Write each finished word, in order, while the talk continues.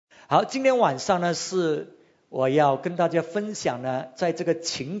好，今天晚上呢是我要跟大家分享呢，在这个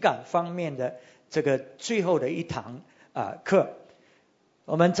情感方面的这个最后的一堂课。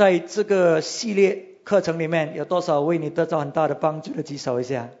我们在这个系列课程里面有多少为你得到很大的帮助的举手一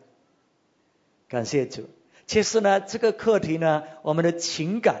下？感谢主。其实呢，这个课题呢，我们的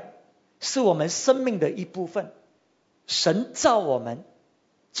情感是我们生命的一部分。神造我们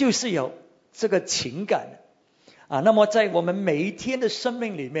就是有这个情感那么在我们每一天的生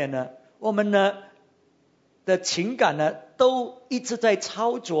命里面呢，我们呢的情感呢都一直在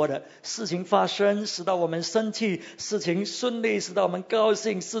操作的，事情发生使到我们生气，事情顺利使到我们高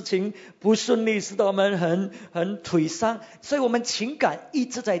兴，事情不顺利使到我们很颓丧，所以我们情感一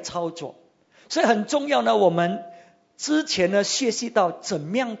直在操作。所以很重要呢，我们之前呢学习到怎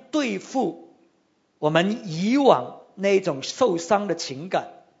么样对付我们以往那种受伤的情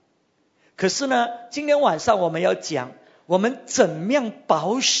感。可是呢，今天晚上我们要讲我们怎么样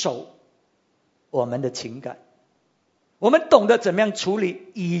保守我们的情感，我们懂得怎么样处理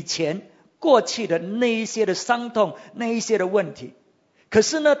以前过去的那一些的伤痛，那一些的问题。可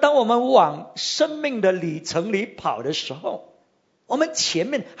是呢，当我们往生命的里程里跑的时候，我们前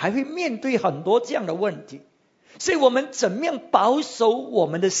面还会面对很多这样的问题。所以我们怎么样保守我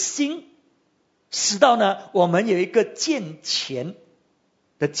们的心，使到呢我们有一个健全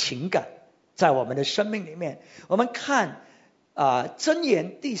的情感在我们的生命里面。我们看箴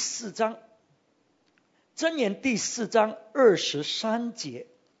言第4章，箴言第4章23节。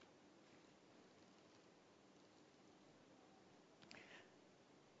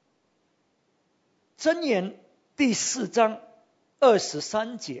箴言第4章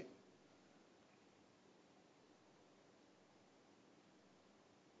23节，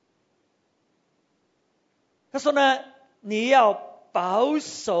他说呢，你要保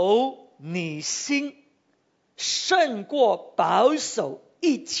守你心胜过保守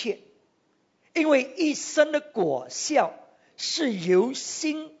一切，因为一生的果效是由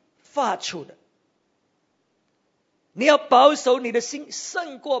心发出的。你要保守你的心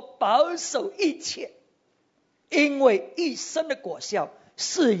胜过保守一切，因为一生的果效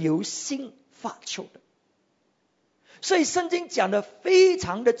是由心发出的。所以圣经讲得非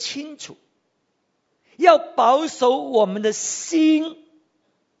常的清楚，要保守我们的心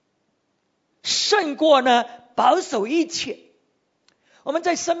胜过呢保守一切。我们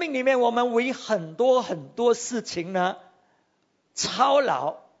在生命里面，我们为很多事情呢操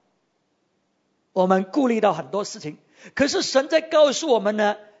劳，我们顾虑到很多事情。可是神在告诉我们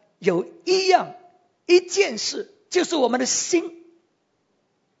呢，有一件事，就是我们的心，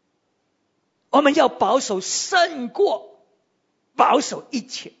我们要保守胜过保守一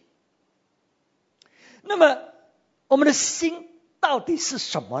切。那么我们的心到底是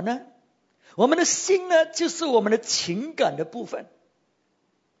什么呢？我们的心呢，就是我们的情感的部分。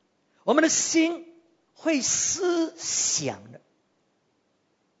我们的心会思想的。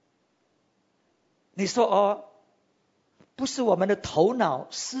你说不是我们的头脑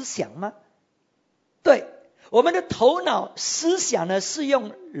思想吗？对，我们的头脑思想呢是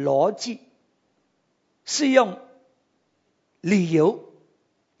用逻辑，是用理由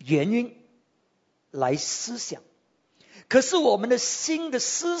原因来思想。可是我们的心的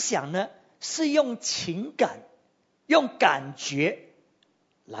思想呢，是用情感，用感觉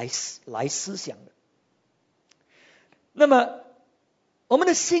来思想的。那么我们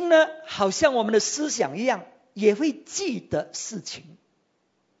的心呢，好像我们的思想一样，也会记得事情。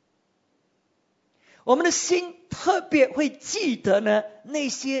我们的心特别会记得呢那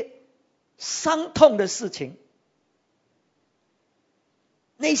些伤痛的事情，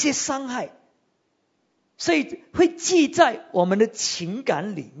那些伤害，所以会记在我们的情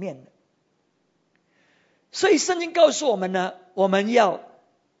感里面的。所以圣经告诉我们呢，我们要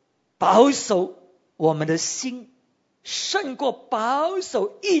保守我们的心胜过保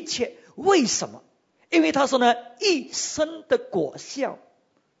守一切。为什么？因为他说呢，一生的果效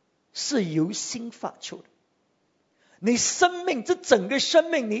是由心发出的。你生命，这整个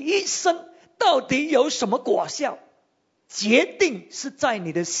生命，你一生到底有什么果效，决定是在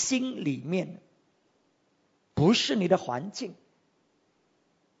你的心里面的，不是你的环境，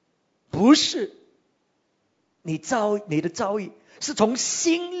不是你的遭遇，是从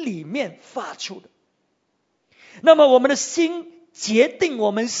心里面发出的。那么我们的心决定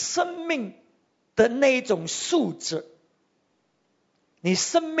我们生命的那一种素质。你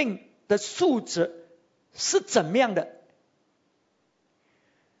生命的素质是怎么样的？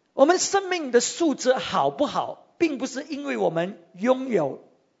我们生命的素质好不好，并不是因为我们拥有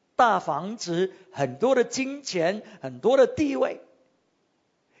大房子、很多的金钱、很多的地位。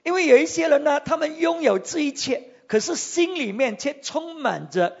因为有一些人呢，他们拥有这一切，可是心里面却充满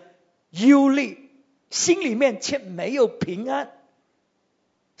着忧虑，心里面却没有平安，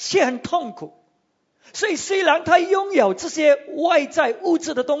却很痛苦。所以虽然他拥有这些外在物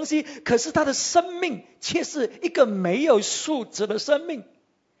质的东西，可是他的生命却是一个没有素质的生命，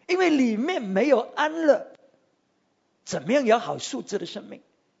因为里面没有安乐。怎么样有好素质的生命？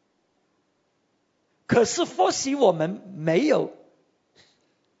可是或许我们没有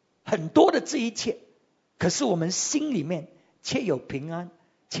很多的这一切，可是我们心里面却有平安，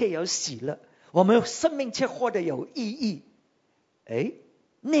却有喜乐，我们生命却活得有意义。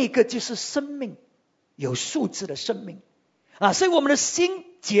那个就是生命，有素质的生命啊！所以我们的心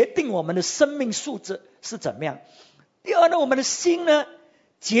决定我们的生命素质是怎么样。第二呢，我们的心呢，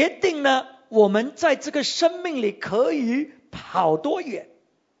决定呢我们在这个生命里可以跑多远。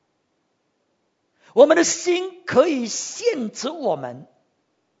我们的心可以限制我们。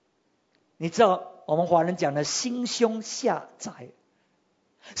你知道我们华人讲的心胸狭窄，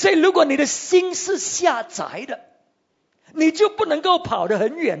所以如果你的心是狭窄的，你就不能够跑得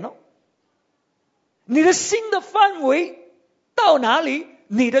很远哦。你的心的范围到哪里，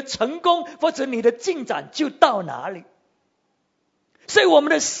你的成功或者你的进展就到哪里。所以我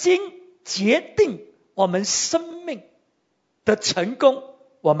们的心决定我们生命的成功，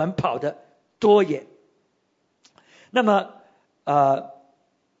我们跑得多远。那么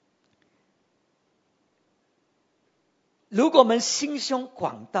如果我们心胸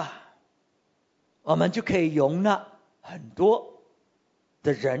广大，我们就可以容纳很多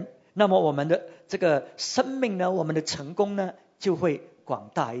的人，那么我们的这个生命呢，我们的成功呢就会广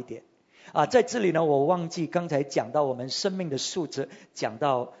大一点啊。在这里呢，我忘记刚才讲到我们生命的素质，讲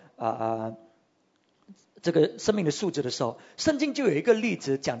到这个生命的素质的时候，圣经就有一个例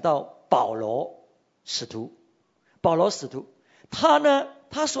子讲到保罗使徒，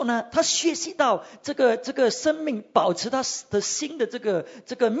他说呢，他学习到这个生命保持他的心的这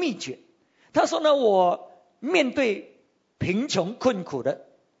个秘诀。他说呢，我面对贫穷困苦的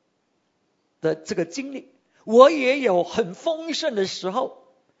这个经历，我也有很丰盛的时候。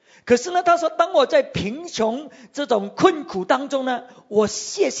可是呢，他说当我在贫穷这种困苦当中呢，我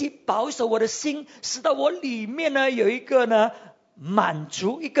学习保守我的心，使到我里面呢有一个呢满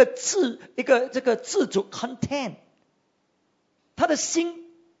足，一个这个自主 content， 他的心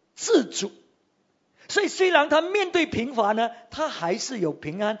自主。所以虽然他面对贫乏呢，他还是有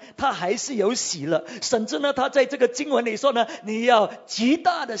平安，他还是有喜乐，甚至呢他在这个经文里说呢，你要极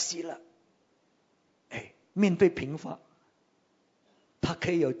大的喜乐。面对贫乏他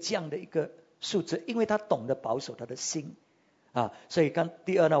可以有这样的一个素质，因为他懂得保守他的心啊。所以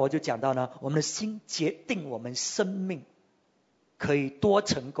第二呢，我就讲到呢，我们的心决定我们生命可以多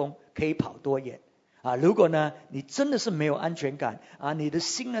成功，可以跑多远啊。如果呢你真的是没有安全感啊，你的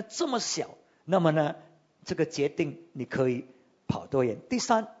心呢这么小，那么呢这个决定你可以跑多远。第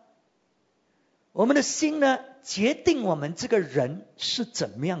三，我们的心呢决定我们这个人是怎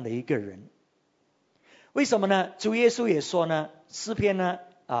么样的一个人。为什么呢？主耶稣也说呢，诗篇呢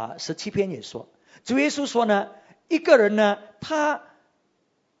17篇也说，主耶稣说呢，一个人呢他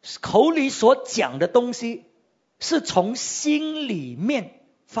口里所讲的东西是从心里面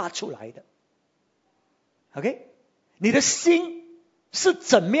发出来的。 OK， 你的心是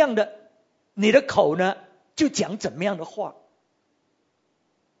怎么样的，你的口呢就讲怎么样的话。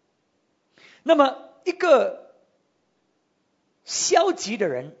那么一个消极的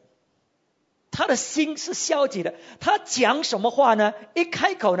人，他的心是消极的，他讲什么话呢，一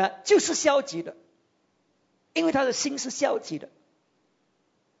开口呢就是消极的，因为他的心是消极的。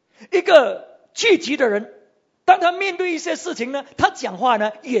一个聚集的人，当他面对一些事情呢，他讲话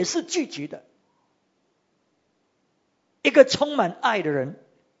呢也是聚集的。一个充满爱的人，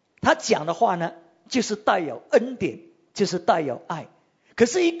他讲的话呢就是带有恩典，就是带有爱。可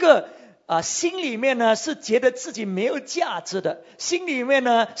是一个心里面呢是觉得自己没有价值的，心里面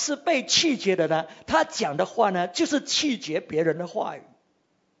呢是被拒绝的呢，他讲的话呢就是拒绝别人的话语。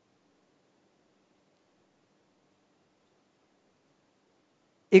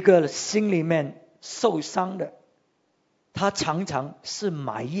一个心里面受伤的，他常常是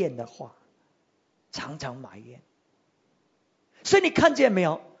埋怨的话，常常埋怨。所以你看见没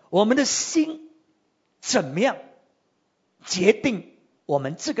有，我们的心怎么样决定我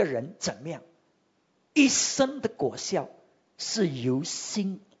们这个人怎么样。一生的果效是由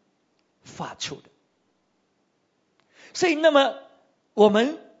心发出的。所以那么我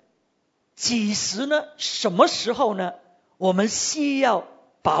们几时呢，什么时候呢，我们需要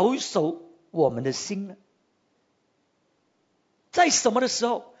保守我们的心呢？在什么的时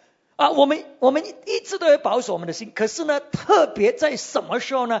候我们一直都要保守我们的心，可是呢特别在什么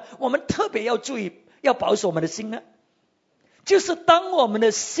时候呢，我们特别要注意要保守我们的心呢？就是当我们的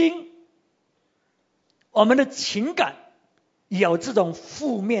心我们的情感有这种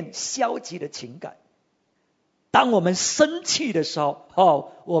负面消极的情感。当我们生气的时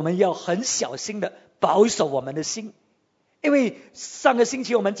候，我们要很小心的保守我们的心，因为上个星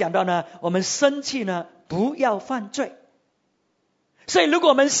期我们讲到呢，我们生气呢不要犯罪。所以如果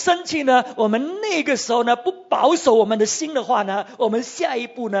我们生气呢，我们那个时候呢不保守我们的心的话呢，我们下一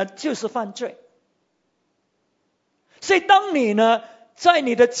步呢就是犯罪。所以当你呢在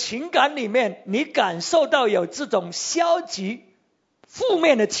你的情感里面，你感受到有这种消极负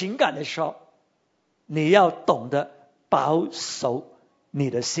面的情感的时候，你要懂得保守你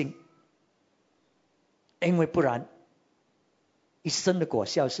的心，因为不然一生的果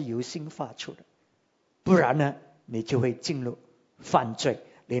效是由心发出的，不然呢你就会进入犯罪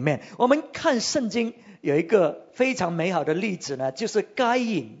里面。我们看圣经有一个非常美好的例子呢，就是该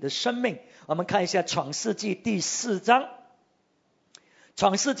隐的生命。我们看一下创世纪第4章。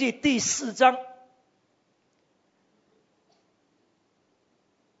创世纪第4章，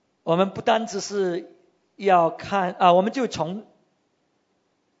我们不单只是要看我们就从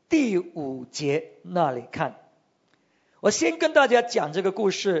第5节那里看。我先跟大家讲这个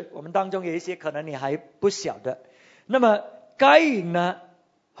故事，我们当中有一些可能你还不晓得。那么该隐呢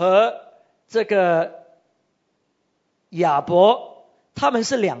和这个亚伯，他们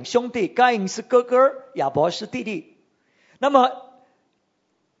是2兄弟，该隐是哥哥，亚伯是弟弟。那么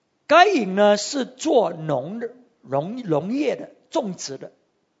该隐呢是做农业的，种植的。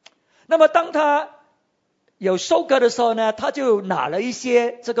那么当他有收割的时候呢，他就拿了一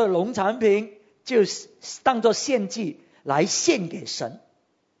些这个农产品，就当作献祭来献给神。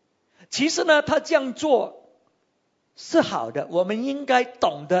其实呢他这样做是好的，我们应该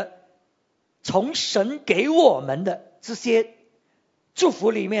懂得从神给我们的这些祝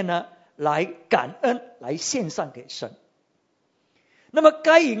福里面呢来感恩，来献上给神。那么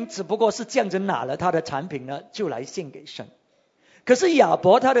该隐只不过是这样子拿了他的产品呢就来献给神。可是亚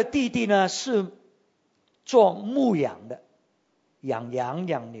伯他的弟弟呢是做牧羊的，养羊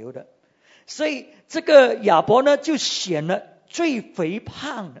养牛的，所以这个亚伯呢就选了最肥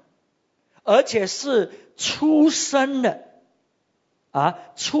胖的，而且是出生的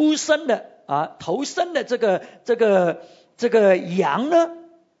头生的这个羊呢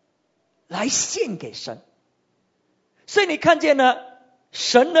来献给神。所以你看见呢，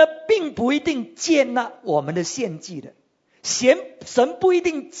神呢并不一定接纳我们的献祭的，神不一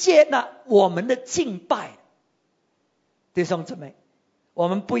定接纳我们的敬拜。弟兄姊妹，我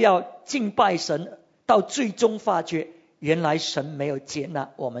们不要敬拜神到最终发觉原来神没有接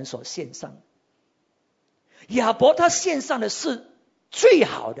纳我们所献上的。亚伯他献上的是最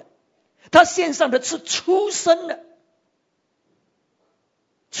好的，他献上的是出生的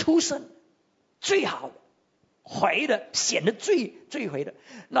最好的，回的，显得最回的，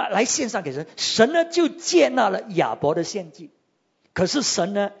那来献上给神。神呢就接纳了亚伯的献祭，可是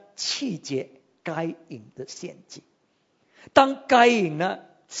神呢弃绝该隐的献祭。当该隐呢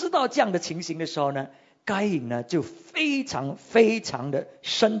知道这样的情形的时候呢，该隐呢就非常非常的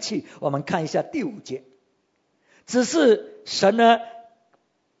生气。我们看一下第5节，只是神呢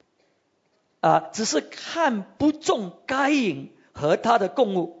只是看不中该隐和他的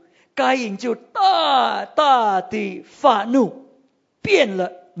供物，该隐就大大的发怒，变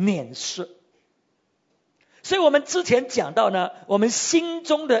了脸色。所以我们之前讲到呢，我们心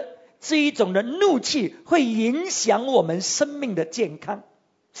中的这一种的怒气会影响我们生命的健康，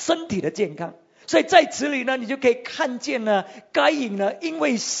身体的健康。所以在这里呢，你就可以看见呢，该隐呢因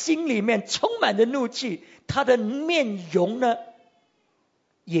为心里面充满着怒气，他的面容呢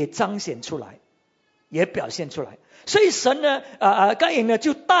也彰显出来，也表现出来。所以神呢该隐呢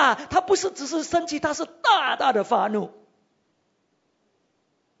就他不是只是生气，他是大大的发怒。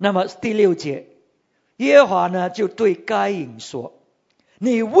那么第6节，耶和华呢就对该隐说，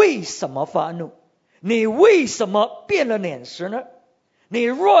你为什么发怒？你为什么变了脸色呢？你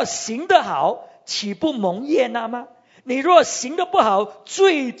若行得好，岂不蒙悦纳吗？你若行得不好，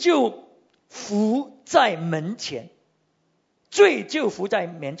罪就伏在门前，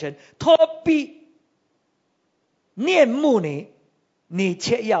托逼念慕你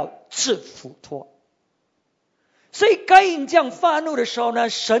却要自俯托。所以该隐这样发怒的时候呢，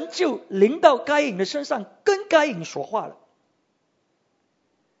神就临到该隐的身上，跟该隐说话了。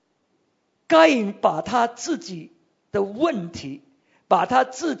该隐把他自己的问题，把他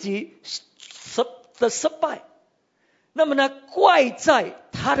自己的失败，那么呢怪在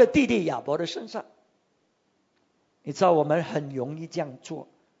他的弟弟亚伯的身上。你知道我们很容易这样做，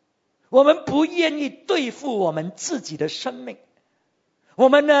我们不愿意对付我们自己的生命，我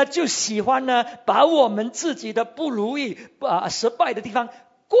们呢就喜欢呢把我们自己的不如意失败的地方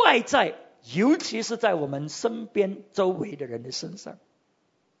怪在尤其是在我们身边周围的人的身上。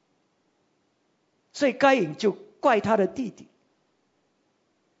所以该隐就怪他的弟弟。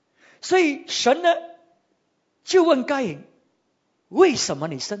所以神呢就问该隐，为什么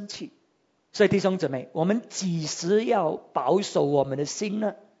你生气？所以弟兄姊妹，我们几时要保守我们的心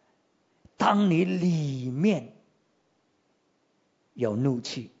呢？当你里面有怒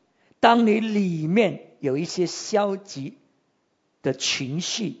气，当你里面有一些消极的情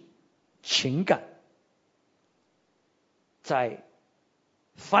绪、情感在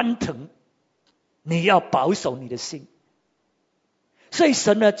翻腾，你要保守你的心。所以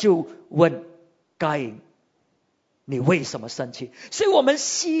神呢就问该隐，你为什么生气？所以我们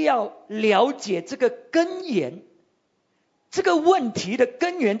需要了解这个根源，这个问题的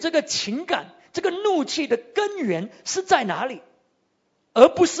根源，这个情感，这个怒气的根源是在哪里，而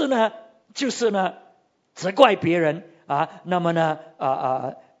不是呢就是呢责怪别人那么呢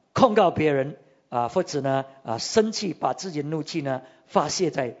控告别人或者呢生气，把自己的怒气呢发泄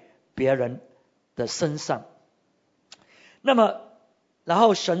在别人的身上。那么然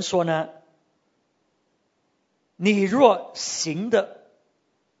后神说呢，你若行得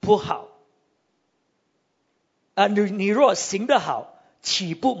不好你若行得好，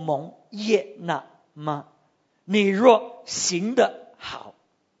岂不蒙悦纳吗？你若行得好，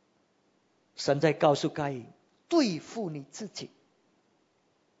神在告诉该隐，对付你自己，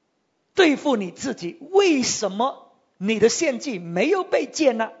对付你自己。为什么你的献祭没有被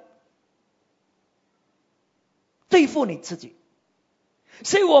接纳？对付你自己。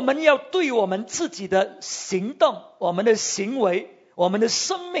所以我们要对我们自己的行动、我们的行为、我们的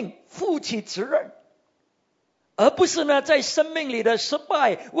生命负起责任，而不是呢在生命里的失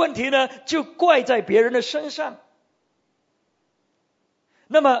败问题呢就怪在别人的身上。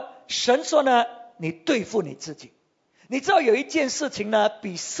那么神说呢，你对付你自己。你知道有一件事情呢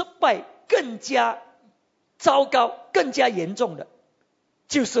比失败更加糟糕、更加严重的，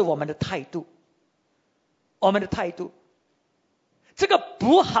就是我们的态度。我们的态度，这个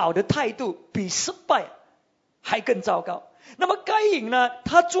不好的态度比失败还更糟糕。那么该隐呢，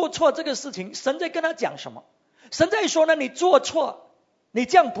他做错这个事情，神在跟他讲什么？神在说呢，你做错，你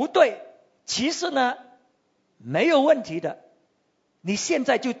这样不对，其实呢没有问题的，你现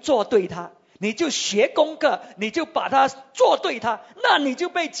在就做对它，你就学功课，你就把它做对它，那你就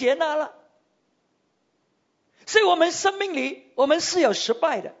被接纳了。所以我们生命里我们是有失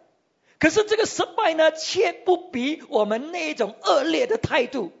败的，可是这个失败呢却不比我们那一种恶劣的态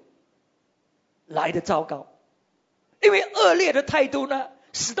度来得糟糕。因为恶劣的态度呢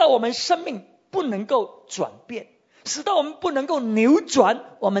使到我们生命不能够转变，使到我们不能够扭转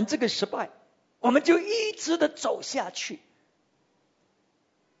我们这个失败，我们就一直的走下去。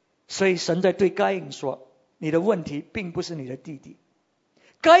所以神在对该隐说，你的问题并不是你的弟弟。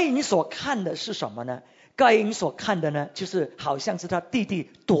该隐所看的是什么呢？该隐所看的呢，就是好像是他弟弟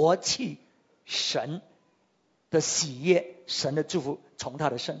夺去神的喜悦、神的祝福从他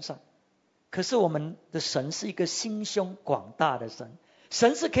的身上。可是我们的神是一个心胸广大的神，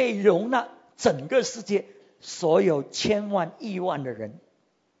神是可以容纳整个世界所有千万亿万的人。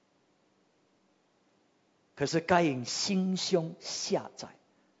可是该隐心胸狭窄，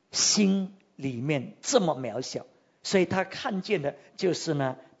心里面这么渺小，所以他看见的就是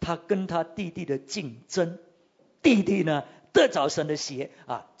呢，他跟他弟弟的竞争。弟弟呢得着神的喜悦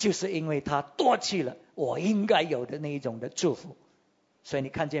就是因为他夺去了我应该有的那一种的祝福。所以你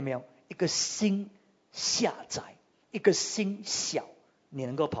看见没有，一个心狭窄，一个心小，你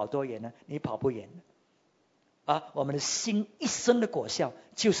能够跑多远呢？你跑不远我们的心一生的果效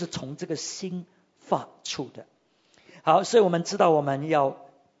就是从这个心发出的。好，所以我们知道我们要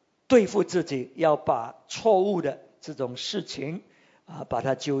对付自己，要把错误的这种事情把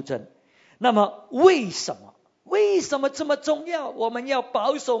它纠正。那么为什么这么重要？我们要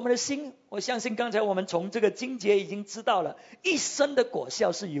保守我们的心。我相信刚才我们从这个经节已经知道了，一生的果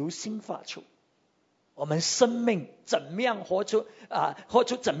效是由心发出。我们生命怎么样活出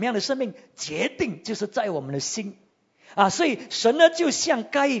怎么样的生命，决定就是在我们的心所以神呢就向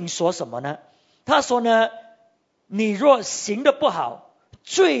该隐说什么呢？他说呢，你若行得不好，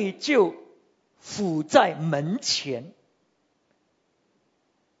罪就伏在门前，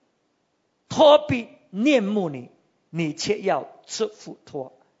托必念慕你，你却要吃苦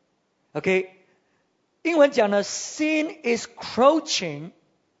托。 OK， 英文讲呢 Sin is crouching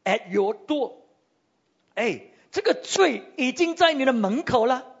at your door。 这个罪已经在你的门口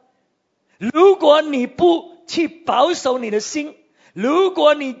了。如果你不去保守你的心，如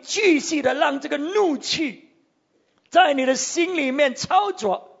果你继续的让这个怒气在你的心里面操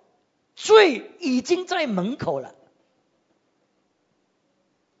作，罪已经在门口了。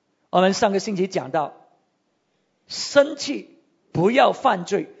我们上个星期讲到，生气不要犯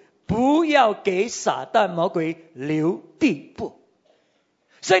罪，不要给撒旦魔鬼留地步。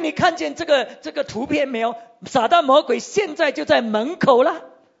所以你看见这个图片没有？撒旦魔鬼现在就在门口了，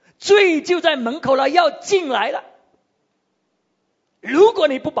罪就在门口了，要进来了。如果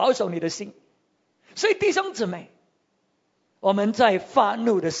你不保守你的心，所以弟兄姊妹，我们在发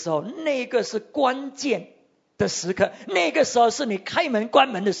怒的时候，那个是关键的时刻，那个时候是你开门关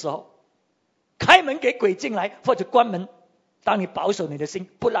门的时候，开门给鬼进来，或者关门，当你保守你的心，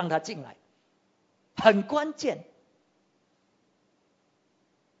不让他进来，很关键。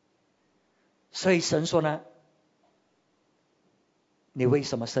所以神说呢，你为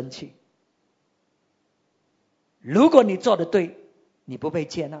什么生气？如果你做的对，你不被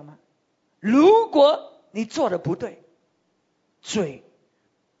接纳吗？如果你做的不对，罪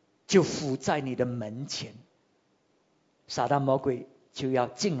就伏在你的门前，撒旦魔鬼就要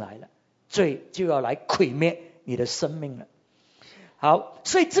进来了，罪就要来毁灭你的生命了。好，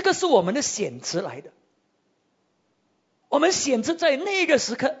所以这个是我们的选择来的。我们选择在那个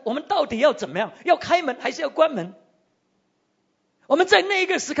时刻，我们到底要怎么样？要开门还是要关门？我们在那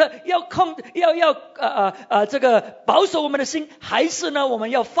个时刻要这个保守我们的心，还是呢我们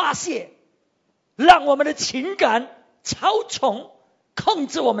要发泄，让我们的情感超宠控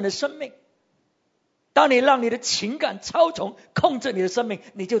制我们的生命？当你让你的情感超宠控制你的生命，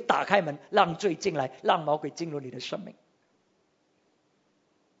你就打开门，让罪进来，让魔鬼进入你的生命。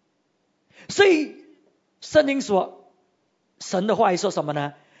所以圣经说，神的话语说什么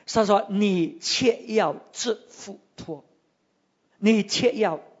呢？他说你切要自负托，你切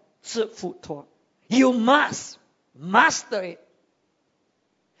要自负托， You must master it，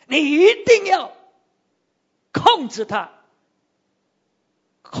 你一定要控制它，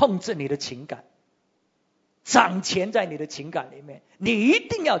控制你的情感，掌权在你的情感里面，你一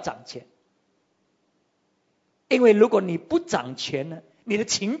定要掌权。因为如果你不掌权呢，你的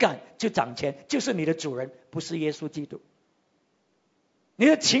情感就掌权，就是你的主人，不是耶稣基督。你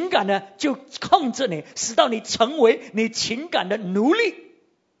的情感呢就控制你，使到你成为你情感的奴隶，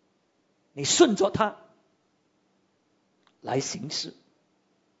你顺着它来行事。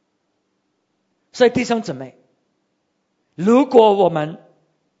所以弟兄姊妹，如果我们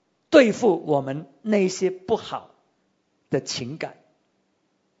对付我们那些不好的情感，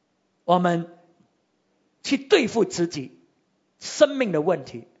我们去对付自己生命的问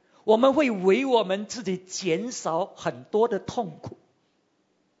题，我们会为我们自己减少很多的痛苦。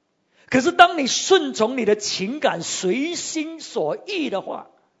可是当你顺从你的情感随心所欲的话，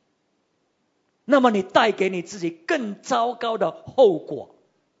那么你带给你自己更糟糕的后果，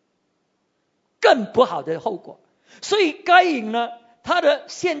更不好的后果。所以该隐呢，他的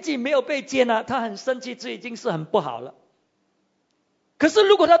献祭没有被接纳，他很生气，这已经是很不好了。可是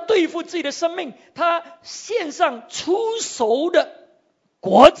如果他对付自己的生命，他献上出熟的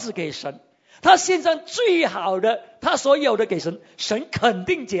果子给神，他献上最好的他所有的给神，神肯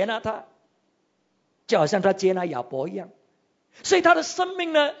定接纳他，就好像他接纳亚伯一样。所以他的生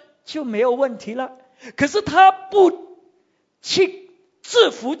命呢就没有问题了。可是他不去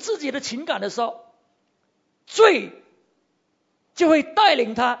制服自己的情感的时候，罪就会带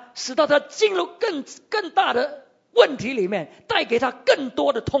领他，使到他进入更大的问题里面，带给他更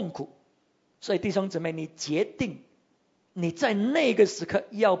多的痛苦。所以弟兄姊妹，你决定你在那个时刻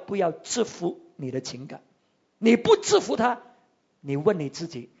要不要制服你的情感。你不制服它，你问你自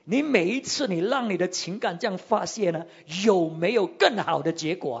己，你每一次你让你的情感这样发泄呢，有没有更好的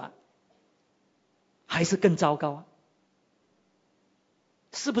结果啊？还是更糟糕啊？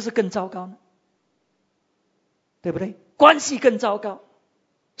是不是更糟糕呢？对不对？关系更糟糕，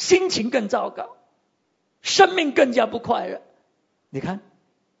心情更糟糕，生命更加不快乐。你看，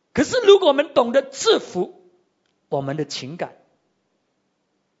可是如果我们懂得制服我们的情感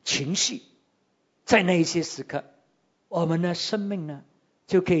情绪，在那一些时刻，我们的生命呢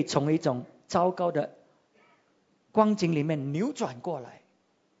就可以从一种糟糕的光景里面扭转过来，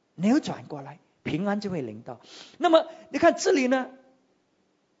平安就会临到。那么你看这里呢，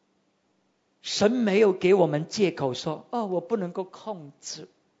神没有给我们借口说我不能够控制。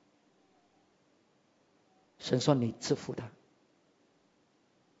神说你制服他，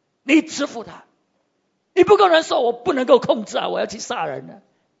你制服他，你不可能说我不能够控制啊，我要去杀人了，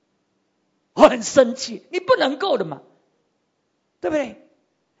我很生气，你不能够的嘛，对不对？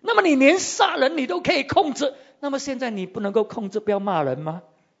那么你连杀人你都可以控制，那么现在你不能够控制不要骂人吗？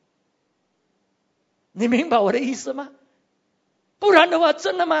你明白我的意思吗？不然的话，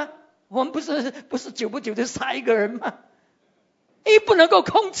真的吗？我们不是久不久就杀一个人吗？你不能够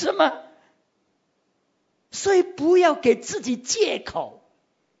控制吗？所以不要给自己借口，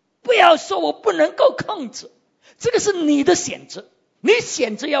不要说我不能够控制，这个是你的选择，你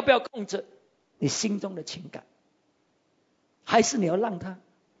选择要不要控制你心中的情感，还是你要让它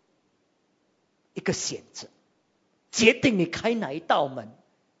一个选择，决定你开哪一道门，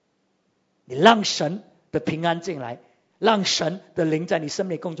你让神的平安进来，让神的灵在你生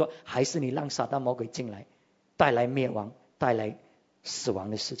命里工作，还是你让撒旦魔鬼进来，带来灭亡，带来死亡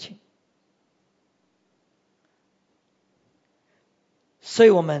的事情。所以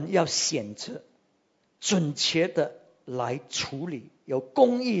我们要选择准确的来处理，有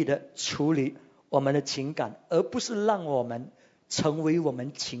公义的处理我们的情感，而不是让我们成为我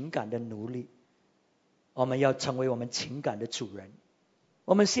们情感的奴隶。我们要成为我们情感的主人。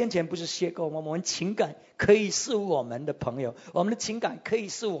我们先前不是学过吗？我们情感可以是我们的朋友，我们的情感可以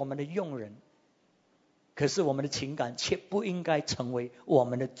是我们的佣人，可是我们的情感却不应该成为我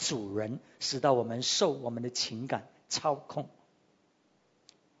们的主人，使到我们受我们的情感操控。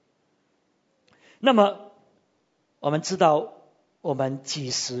那么我们知道我们几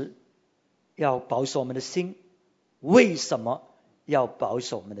时要保守我们的心，为什么要保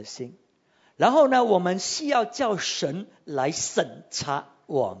守我们的心，然后呢，我们需要叫神来审查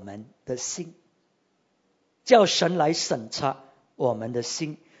我们的心，叫神来审查我们的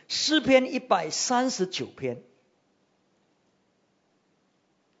心。诗篇139篇，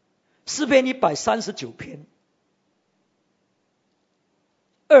诗篇139篇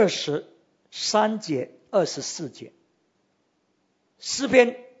23节24节，诗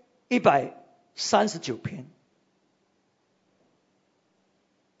篇139篇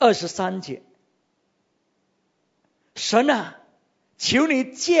23节，神啊，求你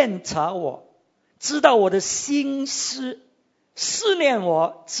鉴察我，知道我的心思，思念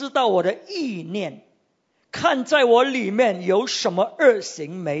我，知道我的意念，看在我里面有什么恶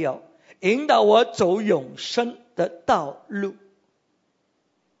行没有，引导我走永生的道路。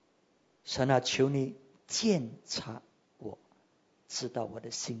神啊，求你鉴察我，知道我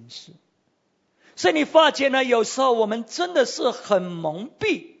的心思。所以你发觉呢，有时候我们真的是很蒙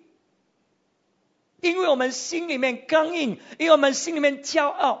蔽，因为我们心里面刚硬，因为我们心里面骄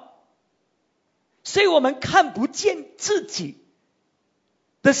傲，所以我们看不见自己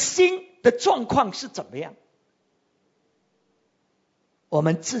的心的状况是怎么样。我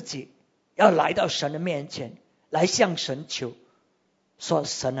们自己要来到神的面前，来向神求，说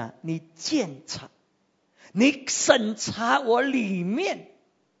神啊，你鉴察，你审查我里面，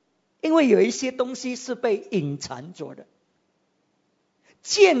因为有一些东西是被隐藏着的。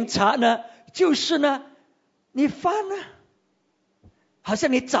鉴察呢，就是呢，你翻呢，好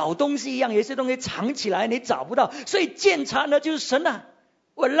像你找东西一样，有一些东西藏起来你找不到，所以鉴察呢，就是神啊，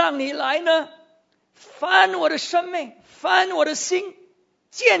我让你来呢，翻我的生命，翻我的心，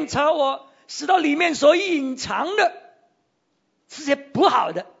鉴察我，使到里面所隐藏的这些不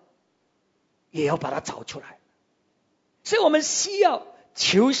好的也要把它找出来。所以我们需要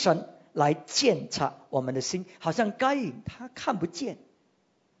求神来鉴察我们的心。好像该隐他看不见，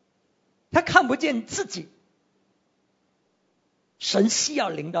他看不见自己，神需要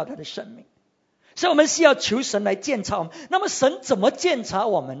临到他的生命，所以我们需要求神来鉴察我们。那么神怎么鉴察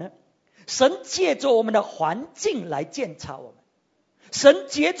我们呢？神借着我们的环境来鉴察我们，神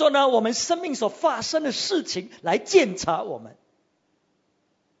借着呢我们生命所发生的事情来鉴察我们。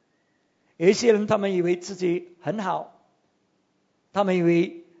有一些人他们以为自己很好，他们以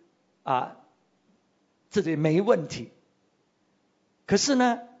为自己没问题，可是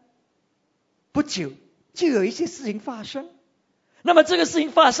呢不久就有一些事情发生。那么这个事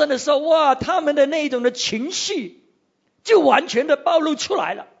情发生的时候，哇，他们的那种的情绪就完全的暴露出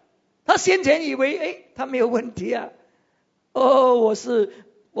来了。他先前以为他没有问题啊，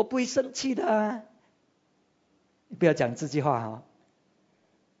我不会生气的啊。你不要讲这句话啊，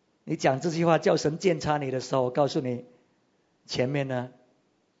你讲这句话叫神鉴察你的时候，我告诉你前面呢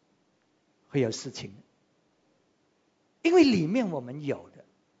会有事情，因为里面我们有的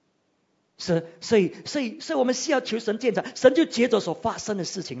所以我们需要求神鉴察。神就接着所发生的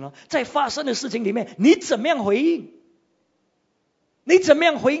事情了，在发生的事情里面，你怎么样回应？你怎么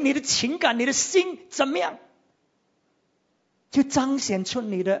样回应？你的情感，你的心怎么样，就彰显出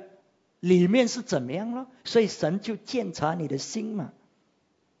你的里面是怎么样了。所以神就鉴察你的心嘛。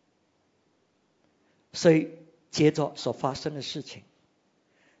所以接着所发生的事情，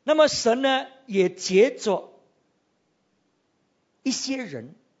那么神呢也接着一些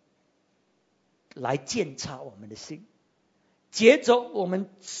人来鉴察我们的心，接着我们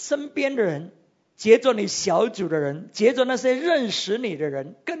身边的人，接着你小组的人，接着那些认识你的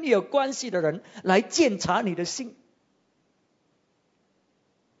人，跟你有关系的人来鉴察你的心。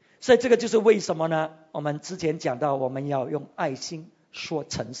所以这个就是为什么呢，我们之前讲到我们要用爱心说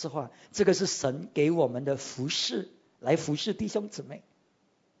诚实话，这个是神给我们的服事，来服侍弟兄姊妹。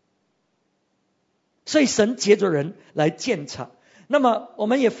所以神借着人来鉴察。那么我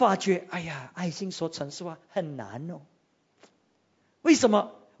们也发觉，哎呀，爱心说诚实话很难哦。为什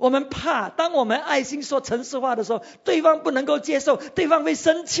么？我们怕当我们爱心说诚实话的时候，对方不能够接受，对方会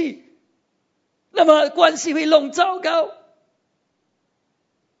生气，那么关系会弄糟糕。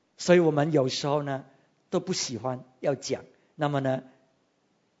所以我们有时候呢都不喜欢要讲，那么呢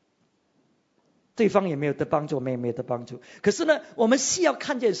对方也没有得帮助，我们也没有得帮助。可是呢我们需要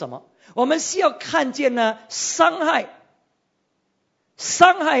看见什么？我们需要看见呢伤害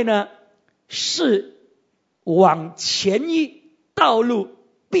呢是往前一道路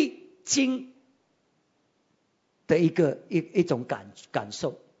必经的一种感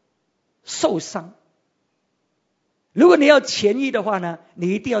受，受伤。如果你要痊愈的话呢，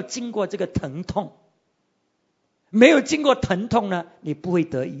你一定要经过这个疼痛，没有经过疼痛呢，你不会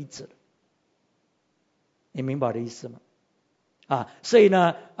得医治。你明白我的意思吗？所以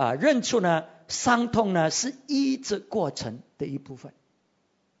呢认出呢伤痛呢是医治过程的一部分。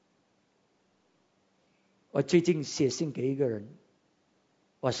我最近写信给一个人，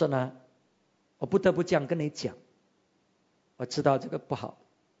我说呢，我不得不这样跟你讲，我知道这个不好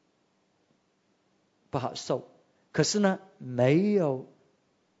受，可是呢没有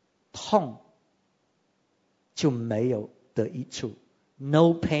痛就没有得益处，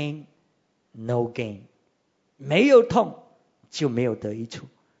 No pain no gain， 没有痛就没有得益处。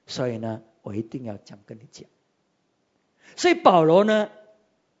所以呢我一定要这样跟你讲。所以保罗呢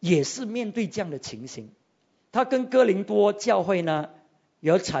也是面对这样的情形，他跟哥林多教会呢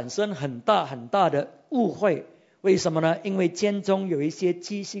有产生很大的误会。为什么呢？因为间中有一些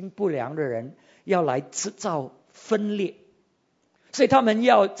居心不良的人要来制造分裂，所以他们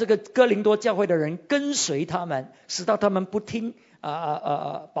要这个哥林多教会的人跟随他们，使到他们不听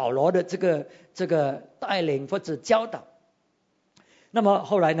保罗的这个带领或者教导。那么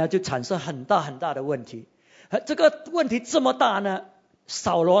后来呢就产生很大的问题。这个问题这么大呢，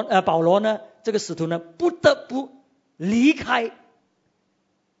保罗呢这个使徒呢不得不离开，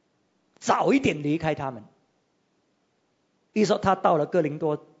早一点离开他们。一说他到了哥林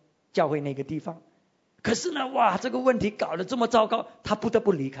多教会那个地方，可是呢这个问题搞得这么糟糕，他不得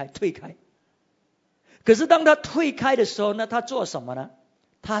不离开，退开。可是当他退开的时候呢，他做什么呢？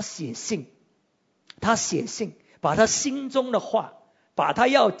他写信把他心中的话，把他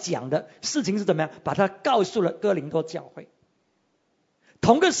要讲的事情是怎么样，把他告诉了哥林多教会。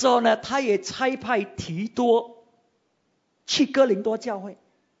同个时候呢，他也差派提多去哥林多教会，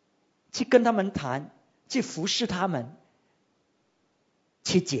去跟他们谈，去服侍他们，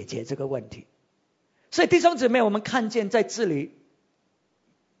去解决这个问题。所以弟兄姊妹，我们看见在这里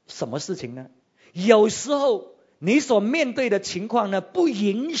什么事情呢？有时候你所面对的情况呢，不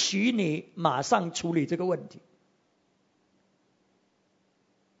允许你马上处理这个问题。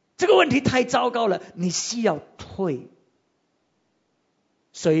这个问题太糟糕了，你需要退。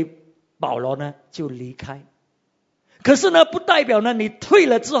所以保罗呢就离开。可是呢不代表呢你退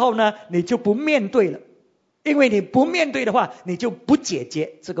了之后呢你就不面对了，因为你不面对的话，你就不解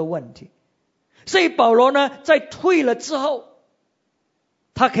决这个问题。所以保罗呢在退了之后，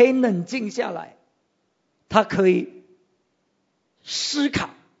他可以冷静下来，他可以思考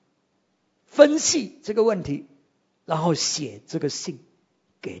分析这个问题，然后写这个信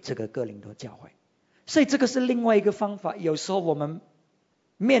给这个哥林多教会。所以这个是另外一个方法。有时候我们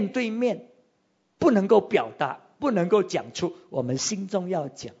面对面不能够表达，不能够讲出我们心中要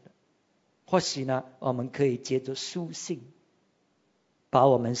讲的，或许呢我们可以借着书信把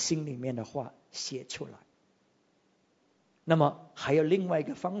我们心里面的话写出来。那么还有另外一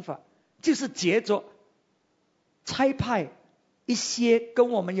个方法，就是借着差派一些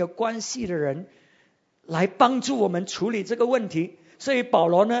跟我们有关系的人来帮助我们处理这个问题。所以保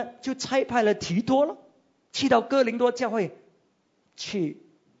罗呢就差派了提多了，去到哥林多教会去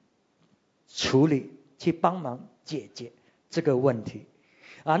处理，去帮忙解决这个问题。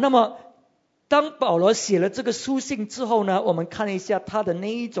那么当保罗写了这个书信之后呢，我们看一下他的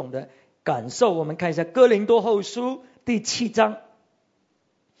那一种的感受。我们看一下哥林多后书第7章，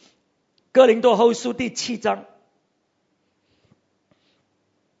哥林多后书第7章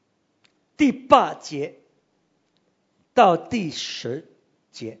第8节到第10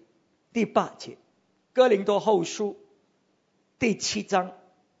节。第8节，哥林多后书第7章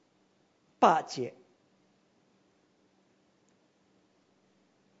8节。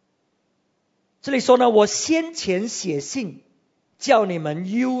这里说呢，我先前写信叫你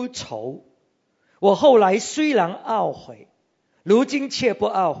们忧愁，我后来虽然懊悔，如今却不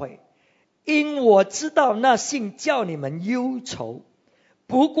懊悔，因我知道那信叫你们忧愁，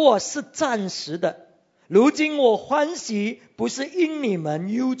不过是暂时的。如今我欢喜，不是因你们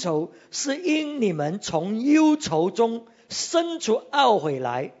忧愁，是因你们从忧愁中生出懊悔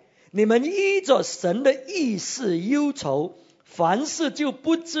来。你们依着神的意思忧愁，凡事就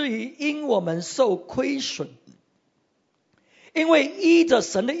不至于因我们受亏损。因为依着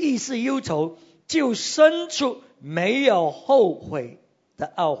神的意思忧愁，就生出没有后悔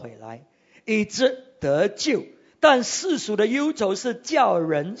的懊悔来，以致得救。但世俗的忧愁是叫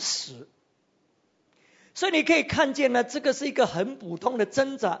人死。所以你可以看见呢，这个是一个很普通的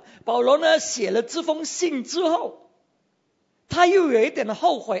挣扎。保罗呢写了这封信之后，他又有一点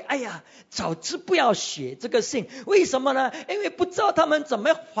后悔，哎呀，早知不要写这个信。为什么呢？因为不知道他们怎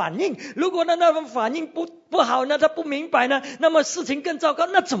么反应。如果呢他们反应不好呢，他不明白呢，那么事情更糟糕，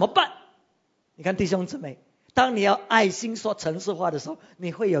那怎么办？你看弟兄姊妹，当你要爱心说程式化的时候，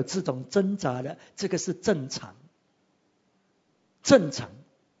你会有这种挣扎的，这个是正常。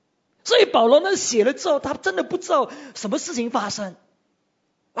所以保罗呢写了之后，他真的不知道什么事情发生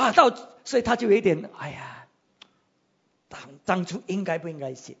啊，所以他就有一点，哎呀，当初应该不应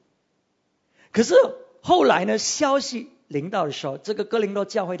该写？可是后来呢，消息临到的时候，这个哥林多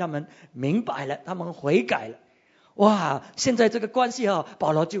教会他们明白了，他们悔改了，哇，现在这个关系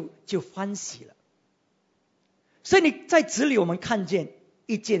保罗就欢喜了。所以你在这里我们看见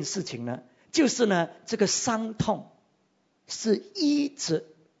一件事情呢，就是呢，这个伤痛是医治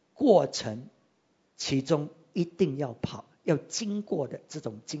过程其中一定要经过的这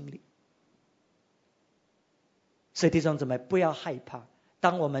种经历。所以弟兄姊妹不要害怕，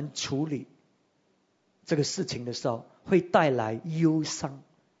当我们处理这个事情的时候，会带来忧伤，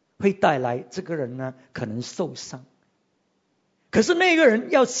会带来这个人呢可能受伤。可是那个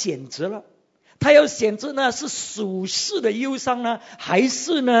人要选择了，他要选择呢是属世的忧伤呢，还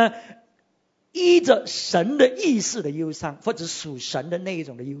是呢依着神的意识的忧伤，或者属神的那一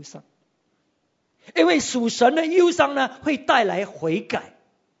种的忧伤。因为属神的忧伤呢会带来悔改，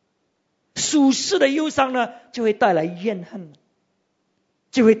属世的忧伤呢就会带来怨恨，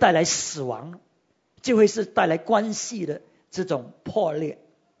就会带来死亡，就会是带来关系的这种破裂。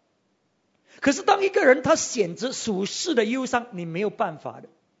可是当一个人他选择属世的忧伤，你没有办法的，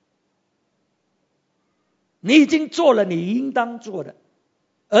你已经做了你应当做的，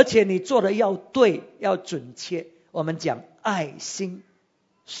而且你做的要对，要准确。我们讲爱心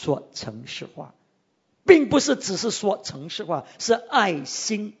说程式化，并不是只是说程式化，是爱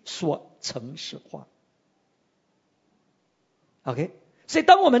心说程式化。 OK， 所以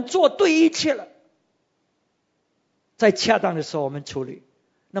当我们做对一切了，在恰当的时候我们处理，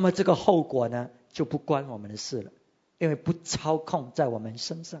那么这个后果呢就不关我们的事了，因为不操控在我们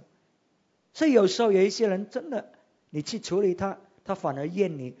身上。所以有时候有一些人真的你去处理他，他反而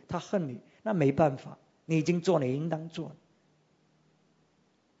厌你，他恨你，那没办法，你已经做你应当做。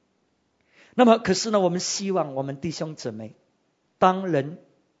那么可是呢，我们希望我们弟兄姊妹，当人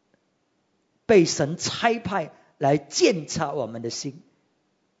被神差派来鉴察我们的心，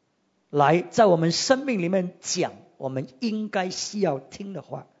来在我们生命里面讲我们应该需要听的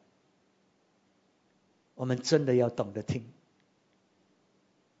话，我们真的要懂得听。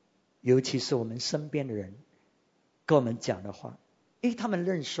尤其是我们身边的人跟我们讲的话，因为他们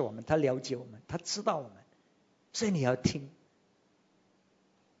认识我们，他了解我们，他知道我们，所以你要听，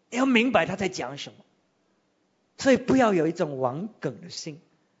你要明白他在讲什么。所以不要有一种顽梗的心，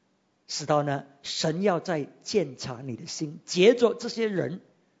使到呢神要在鉴察你的心，藉着这些人，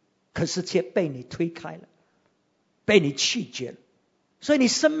可是却被你推开了，被你拒绝了，所以你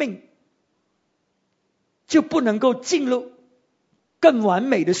生命就不能够进入更完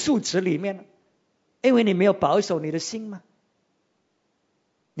美的数值里面了，因为你没有保守你的心嘛，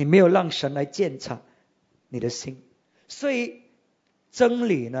你没有让神来鉴察你的心。所以真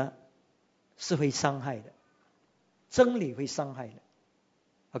理呢是会伤害的，真理会伤害的。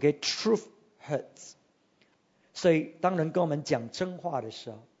 OK， truth hurts。 所以当人跟我们讲真话的时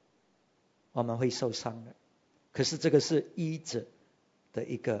候，我们会受伤的。可是这个是医治的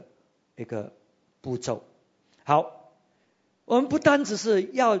一个步骤。好，我们不单只是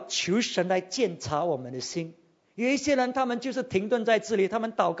要求神来鉴察我们的心，有一些人他们就是停顿在这里，他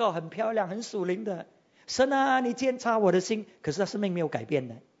们祷告很漂亮很属灵的，神啊你鉴察我的心，可是他生命没有改变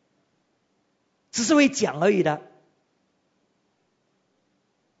的，只是会讲而已的。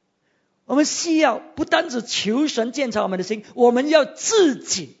我们需要不单只求神鉴察我们的心，我们要自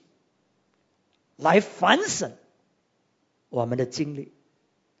己来反省我们的经历，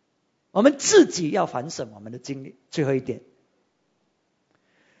我们自己要反省我们的经历。最后一点，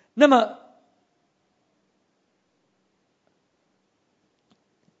那么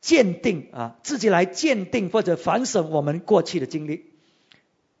鉴定自己来鉴定或者反省我们过去的经历。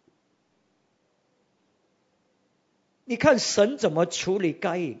你看神怎么处理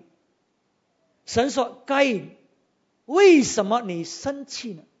该隐。神说，该隐，为什么你生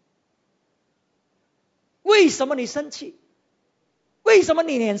气呢？为什么你生气？为什么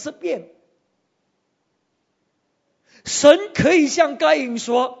你脸色变？神可以向该隐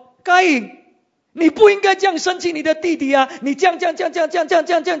说，该隐，你不应该这样生气你的弟弟啊，你这样。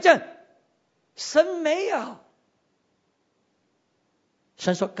神没有。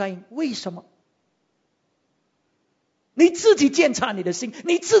神说，该隐，为什么？你自己检查你的心，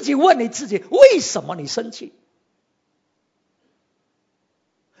你自己问你自己，为什么你生气？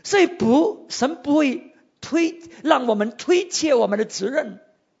所以神不会让我们推卸我们的责任，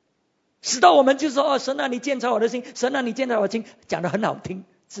使到我们就说，神啊，你检查我的心，神啊，你检查我的心，讲得很好听，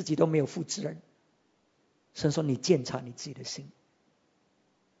自己都没有负责任。神说，你检查你自己的心。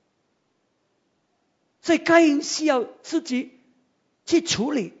所以该隐需要自己去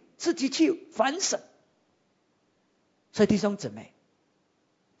处理，自己去反省。所以弟兄姊妹，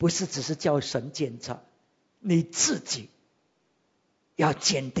不是只是叫神检查，你自己要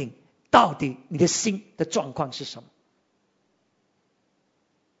坚定，到底你的心的状况是什么。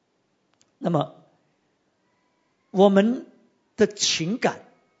那么我们的情感，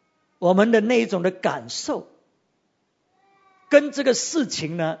我们的那种的感受，跟这个事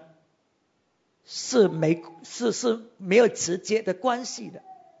情呢是没有直接的关系的。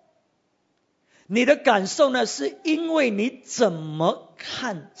你的感受呢，是因为你怎么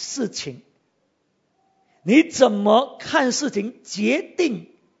看事情，你怎么看事情决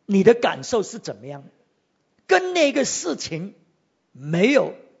定你的感受是怎么样，跟那个事情没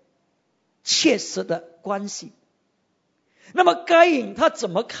有切实的关系。那么该隐他怎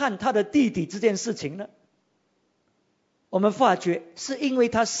么看他的弟弟这件事情呢？我们发觉是因为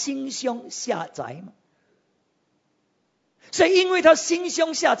他心胸狭窄嘛。所以因为他心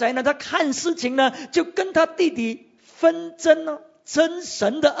胸狭窄呢，他看事情呢就跟他弟弟纷争啊，争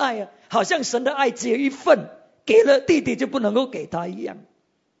神的爱啊，好像神的爱只有一份，给了弟弟就不能够给他一样。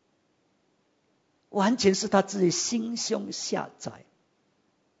完全是他自己心胸狭窄，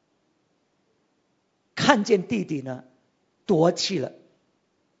看见弟弟呢夺去了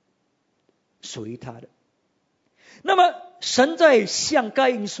属于他的。那么神在向该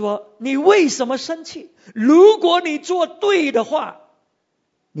隐说，你为什么生气？如果你做对的话，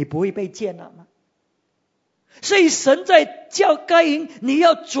你不会被接纳吗？所以神在叫该隐，你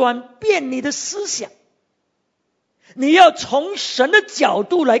要转变你的思想，你要从神的角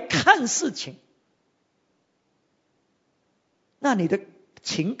度来看事情，那你的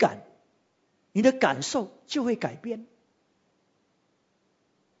情感，你的感受就会改变。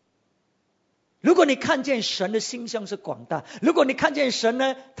如果你看见神的心胸是广大，如果你看见神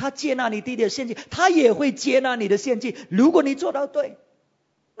呢，他接纳你弟弟的献祭，他也会接纳你的献祭。如果你做到对，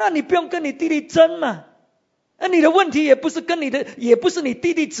那你不用跟你弟弟争嘛。那你的问题也不是你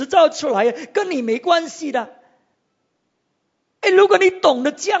弟弟制造出来，跟你没关系的。如果你懂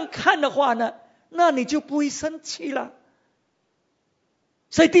得这样看的话呢，那你就不会生气了。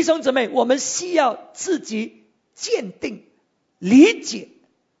所以弟兄姊妹，我们需要自己鉴定、理解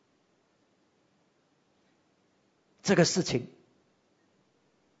这个事情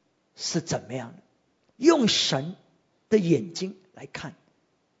是怎么样的，用神的眼睛来看，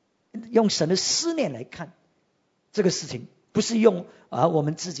用神的思念来看这个事情，不是用我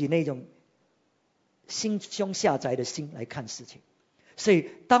们自己那种心胸狭窄的心来看事情。所以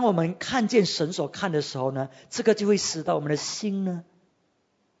当我们看见神所看的时候呢，这个就会使到我们的心呢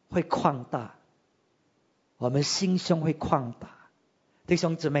会扩大，我们心胸会扩大。弟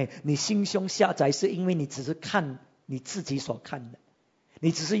兄姊妹，你心胸狭窄是因为你只是看你自己所看的，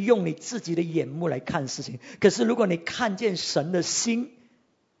你只是用你自己的眼目来看事情。可是如果你看见神的心，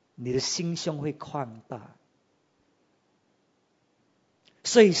你的心胸会扩大。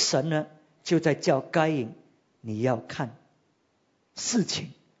所以神呢就在叫该隐，你要看事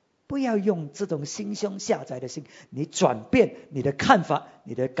情，不要用这种心胸狭窄的心，你转变你的看法，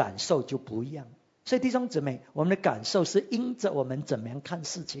你的感受就不一样。所以弟兄姊妹，我们的感受是因着我们怎么样看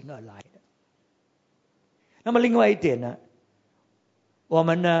事情而来的。那么另外一点呢，我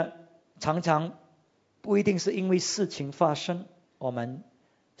们呢常常不一定是因为事情发生我们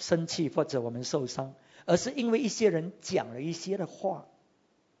生气或者我们受伤，而是因为一些人讲了一些的话。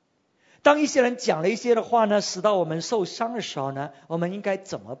当一些人讲了一些的话呢，使到我们受伤的时候呢，我们应该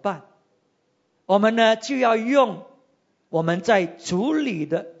怎么办？我们呢就要用我们在主里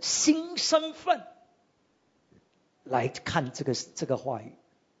的新身份来看这个话语。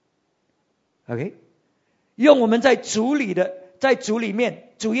OK， 用我们在主里的在主里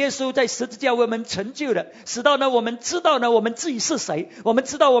面，主耶稣在十字架为我们成就的，使到呢我们知道呢我们自己是谁，我们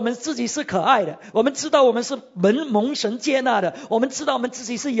知道我们自己是可爱的，我们知道我们是蒙神接纳的，我们知道我们自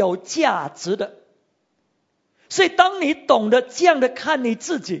己是有价值的。所以当你懂得这样的看你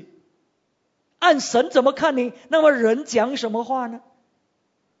自己，按神怎么看你，那么人讲什么话呢，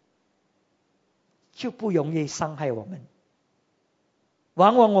就不容易伤害我们。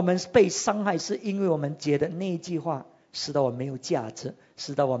往往我们被伤害是因为我们觉得那一句话使到我没有价值，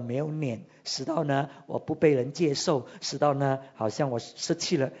使到我没有脸，使到呢我不被人接受，使到呢好像我失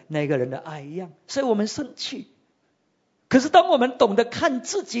去了那个人的爱一样，所以我们生气。可是当我们懂得看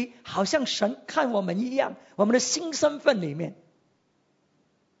自己好像神看我们一样，我们的新身份里面，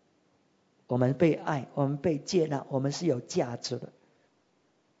我们被爱，我们被接纳，我们是有价值的。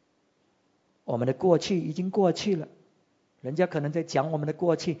我们的过去已经过去了，人家可能在讲我们的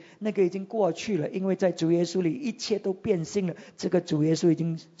过去，那个已经过去了，因为在主耶稣里一切都变新了，这个主耶稣已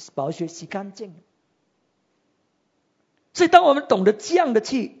经宝血洗干净了。所以当我们懂得这样的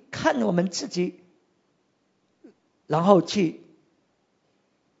去看我们自己，然后去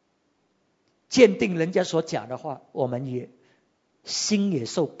鉴定人家所讲的话，我们也心也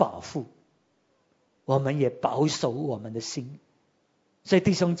受保护，我们也保守我们的心。所以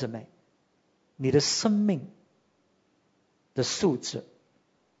弟兄姊妹，你的生命的素质，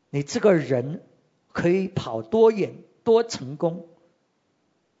你这个人可以跑多远多成功，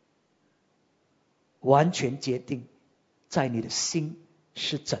完全决定在你的心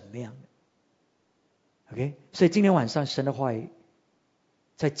是怎么样的。 OK， 所以今天晚上神的话语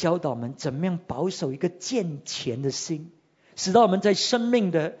在教导我们怎么样保守一个健全的心，使到我们在生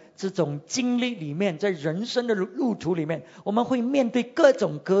命的这种经历里面，在人生的路途里面，我们会面对各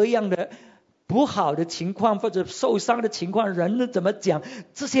种各样的不好的情况或者受伤的情况，人怎么讲，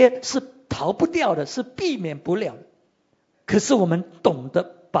这些是逃不掉的，是避免不了的。可是我们懂得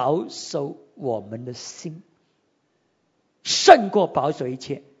保守我们的心，胜过保守一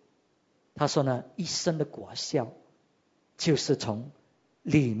切。他说呢，一生的果效就是从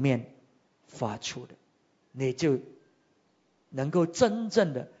里面发出的，你就能够真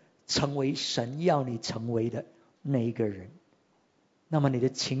正的成为神要你成为的那一个人。那么你的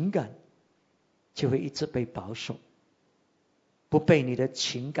情感就会一直被保守，不被你的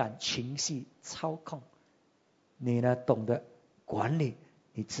情感情绪操控。你呢，懂得管理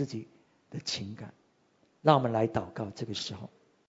你自己的情感。让我们来祷告，这个时候